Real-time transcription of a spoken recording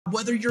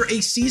Whether you're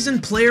a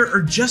seasoned player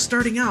or just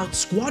starting out,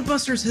 Squad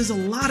Busters has a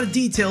lot of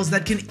details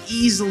that can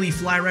easily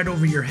fly right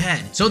over your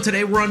head. So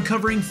today we're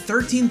uncovering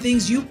 13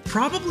 things you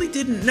probably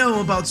didn't know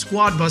about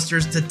Squad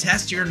Busters to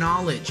test your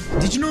knowledge.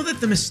 Did you know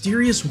that the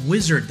mysterious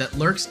wizard that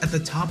lurks at the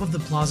top of the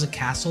Plaza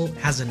Castle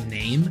has a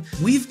name?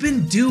 We've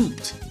been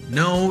duped.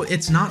 No,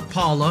 it's not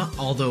Paula,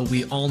 although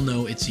we all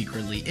know it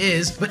secretly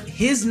is, but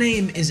his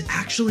name is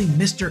actually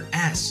Mr.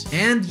 S.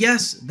 And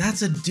yes,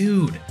 that's a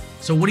dude.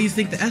 So what do you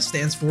think the S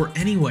stands for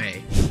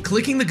anyway?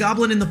 Clicking the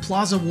goblin in the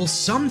plaza will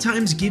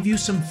sometimes give you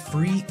some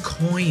free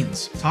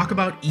coins. Talk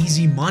about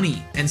easy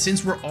money. And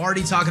since we're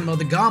already talking about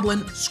the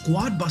goblin,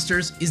 Squad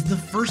Busters is the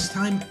first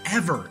time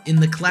ever in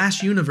the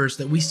Clash universe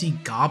that we see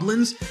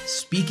goblins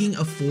speaking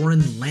a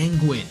foreign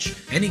language.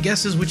 Any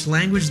guesses which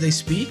language they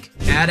speak?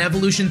 At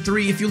Evolution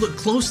 3, if you look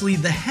closely,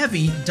 the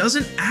Heavy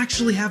doesn't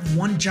actually have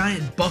one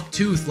giant buck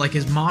tooth like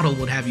his model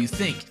would have you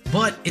think,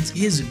 but it's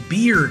his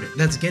beard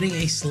that's getting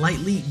a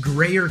slightly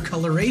grayer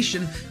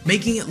coloration,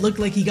 making it look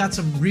like he got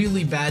some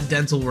really bad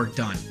dental work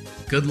done.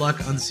 Good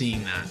luck on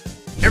seeing that.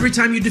 Every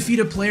time you defeat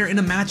a player in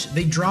a match,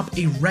 they drop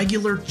a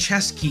regular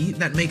chest key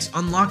that makes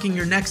unlocking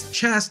your next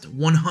chest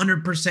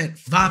 100%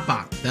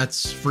 Vapa.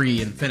 That's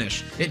free in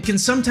Finnish. It can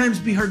sometimes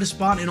be hard to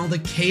spot in all the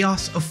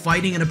chaos of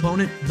fighting an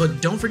opponent,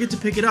 but don't forget to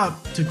pick it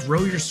up to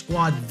grow your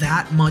squad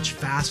that much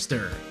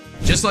faster.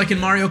 Just like in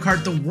Mario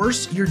Kart, the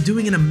worse you're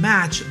doing in a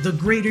match, the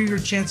greater your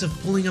chance of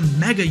pulling a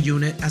mega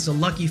unit as a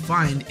lucky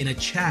find in a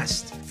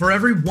chest. For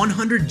every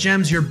 100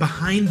 gems you're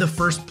behind the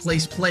first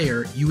place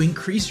player, you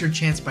increase your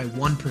chance by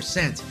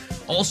 1%.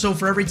 Also,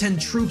 for every 10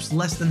 troops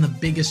less than the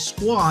biggest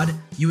squad,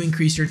 you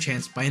increase your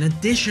chance by an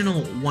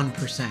additional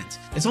 1%.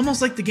 It's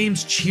almost like the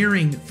game's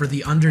cheering for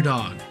the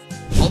underdog.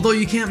 Although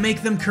you can't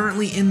make them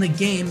currently in the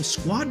game,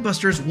 Squad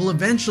Busters will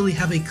eventually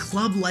have a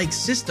club-like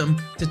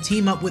system to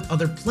team up with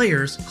other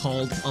players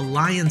called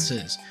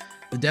alliances.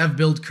 The dev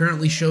build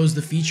currently shows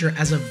the feature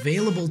as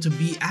available to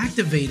be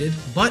activated,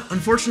 but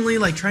unfortunately,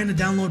 like trying to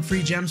download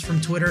free gems from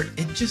Twitter,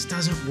 it just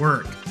doesn't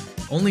work.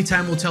 Only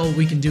time will tell what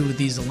we can do with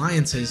these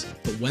alliances,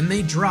 but when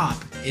they drop,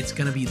 it's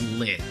gonna be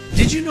lit.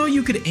 Did you know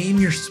you could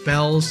aim your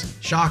spells?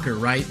 Shocker,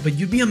 right? But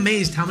you'd be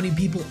amazed how many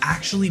people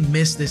actually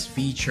miss this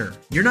feature.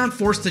 You're not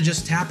forced to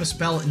just tap a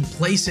spell and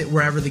place it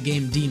wherever the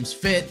game deems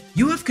fit.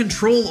 You have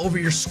control over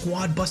your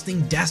squad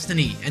busting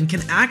destiny and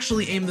can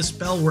actually aim the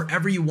spell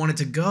wherever you want it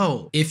to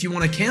go. If you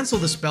want to cancel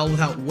the spell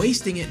without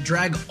wasting it,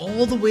 drag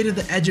all the way to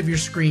the edge of your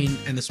screen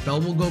and the spell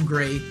will go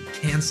gray,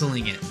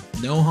 canceling it.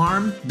 No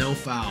harm, no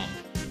foul.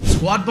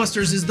 Squad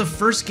Busters is the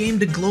first game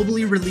to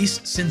globally release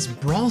since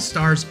Brawl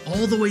Stars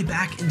all the way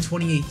back in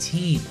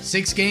 2018.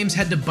 6 games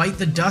had to bite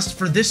the dust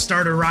for this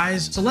star to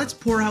rise, so let's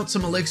pour out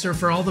some elixir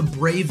for all the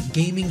brave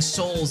gaming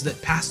souls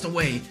that passed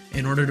away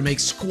in order to make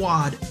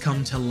Squad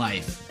come to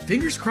life.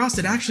 Fingers crossed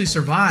it actually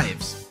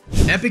survives.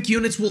 Epic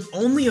units will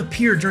only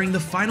appear during the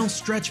final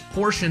stretch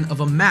portion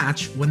of a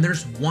match when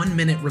there's 1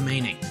 minute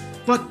remaining.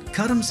 But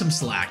cut them some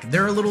slack.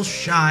 They're a little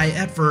shy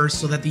at first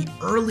so that the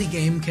early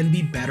game can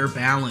be better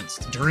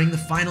balanced. During the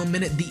final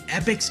minute, the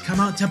epics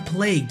come out to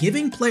play,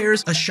 giving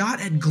players a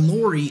shot at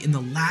glory in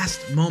the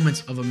last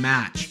moments of a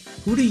match.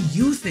 Who do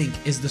you think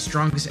is the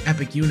strongest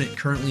epic unit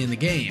currently in the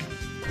game?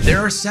 There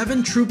are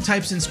 7 troop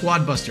types in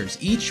Squad Busters,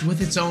 each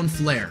with its own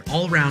flair.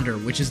 All-Rounder,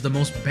 which is the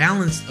most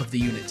balanced of the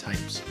unit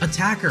types.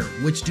 Attacker,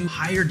 which do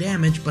higher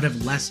damage but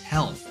have less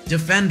health.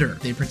 Defender,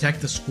 they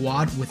protect the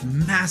squad with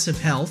massive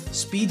health.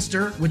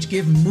 Speedster, which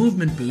give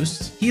movement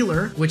boosts.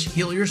 Healer, which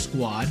heal your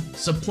squad.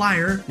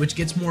 Supplier, which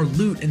gets more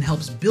loot and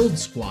helps build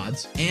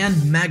squads.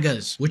 And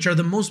Megas, which are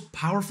the most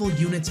powerful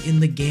units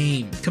in the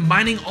game.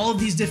 Combining all of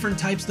these different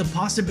types, the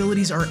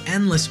possibilities are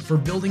endless for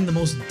building the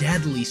most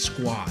deadly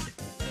squad.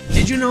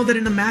 Did you know that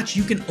in a match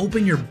you can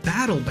open your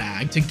battle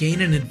bag to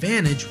gain an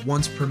advantage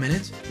once per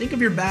minute? Think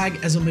of your bag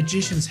as a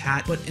magician's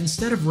hat, but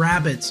instead of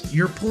rabbits,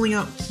 you're pulling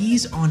out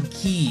keys on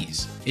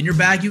keys. In your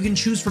bag, you can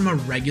choose from a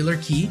regular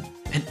key,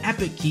 an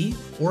epic key,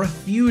 or a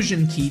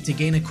fusion key to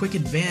gain a quick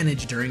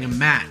advantage during a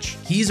match.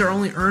 Keys are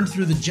only earned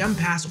through the gem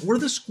pass or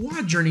the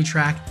squad journey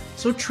track,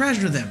 so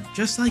treasure them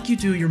just like you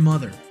do your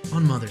mother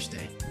on Mother's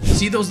Day.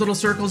 See those little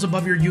circles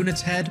above your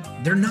unit's head?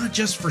 They're not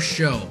just for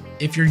show.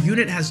 If your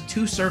unit has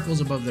 2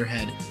 circles above their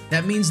head,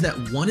 that means that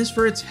one is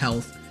for its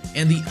health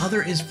and the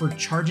other is for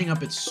charging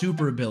up its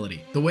super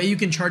ability. The way you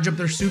can charge up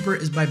their super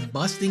is by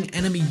busting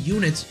enemy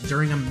units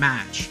during a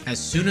match. As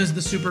soon as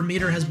the super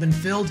meter has been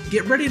filled,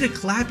 get ready to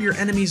clap your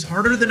enemies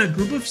harder than a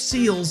group of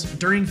seals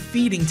during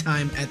feeding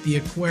time at the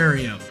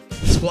aquarium.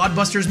 Squad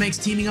Busters makes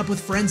teaming up with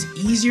friends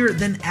easier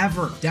than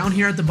ever. Down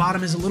here at the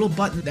bottom is a little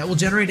button that will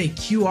generate a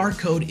QR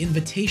code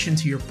invitation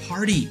to your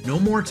party. No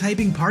more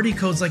typing party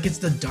codes like it's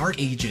the Dark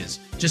Ages.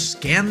 Just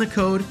scan the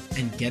code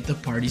and get the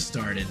party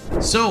started.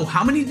 So,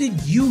 how many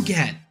did you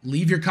get?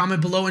 Leave your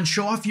comment below and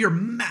show off your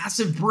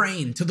massive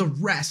brain to the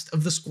rest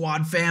of the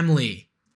Squad family.